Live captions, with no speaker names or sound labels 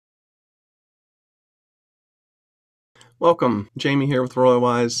Welcome, Jamie here with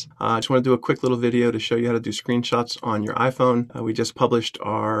Royalwise. I just want to do a quick little video to show you how to do screenshots on your iPhone. We just published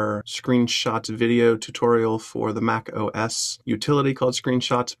our screenshots video tutorial for the Mac OS utility called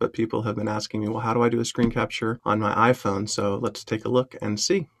Screenshots, but people have been asking me, well, how do I do a screen capture on my iPhone? So let's take a look and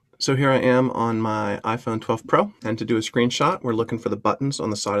see. So here I am on my iPhone 12 Pro, and to do a screenshot, we're looking for the buttons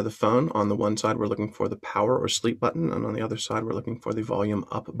on the side of the phone. On the one side, we're looking for the power or sleep button, and on the other side, we're looking for the volume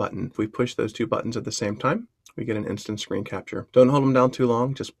up button. If we push those two buttons at the same time, we get an instant screen capture. Don't hold them down too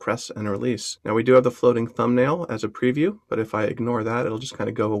long, just press and release. Now we do have the floating thumbnail as a preview, but if I ignore that, it'll just kind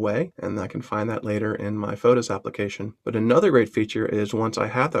of go away, and I can find that later in my Photos application. But another great feature is once I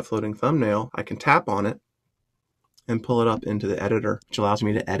have that floating thumbnail, I can tap on it and pull it up into the editor, which allows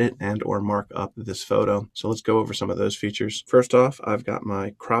me to edit and or mark up this photo. So let's go over some of those features. First off, I've got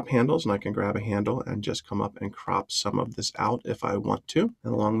my crop handles, and I can grab a handle and just come up and crop some of this out if I want to.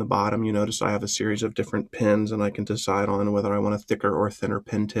 And along the bottom, you notice I have a series of different pins, and I can decide on whether I want a thicker or thinner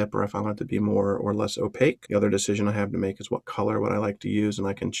pin tip, or if I want it to be more or less opaque. The other decision I have to make is what color would I like to use, and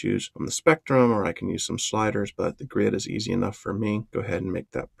I can choose from the spectrum, or I can use some sliders, but the grid is easy enough for me. Go ahead and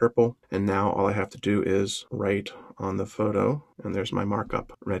make that purple. And now all I have to do is write on the photo, and there's my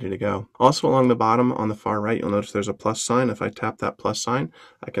markup ready to go. Also along the bottom on the far right, you'll notice there's a plus sign. If I tap that plus sign,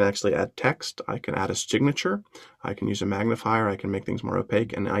 I can actually add text, I can add a signature, I can use a magnifier, I can make things more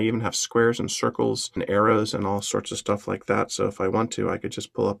opaque, and I even have squares and circles and arrows and all sorts of stuff like that. So if I want to, I could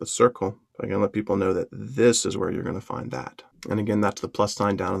just pull up a circle. I can let people know that this is where you're going to find that. And again, that's the plus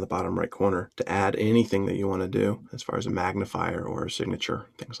sign down in the bottom right corner to add anything that you want to do as far as a magnifier or a signature,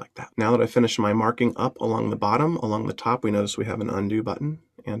 things like that. Now that I finished my marking up along the bottom, along the top, we notice we have an undo button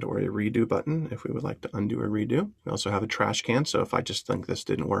and or a redo button if we would like to undo or redo. We also have a trash can, so if I just think this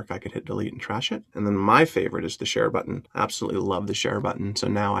didn't work, I could hit delete and trash it. And then my favorite is the share button. I absolutely love the share button. So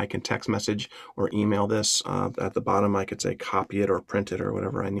now I can text message or email this. At the bottom, I could say copy it or print it or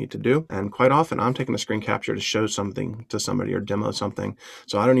whatever I need to do. And quite often, I'm taking a screen capture to show something to somebody or demo something.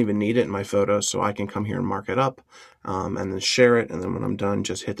 So I don't even need it in my photos, so I can come here and mark it up and then share it. And then when I'm done,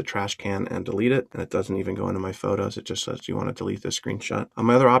 just hit the trash can and delete it. And it doesn't even go into my photos. It just says you want to delete this screenshot.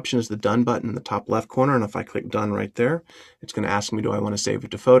 My other option is the done button in the top left corner. And if I click done right there, it's going to ask me, do I want to save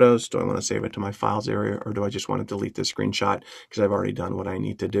it to photos? Do I want to save it to my files area? Or do I just want to delete this screenshot because I've already done what I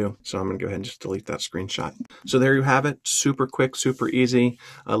need to do? So I'm going to go ahead and just delete that screenshot. So there you have it. Super quick, super easy,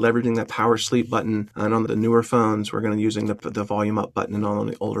 leveraging that power sleep button. And on the newer phones, we're going to be using the volume up button. And on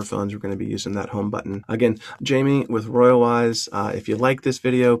the older phones, we're going to be using that home button. Again, Jamie with Royalwise. If you like this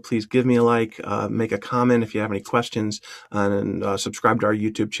video, please give me a like, make a comment if you have any questions, and subscribe to our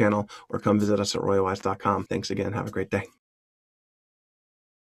YouTube channel or come visit us at royalwise.com. Thanks again. Have a great day.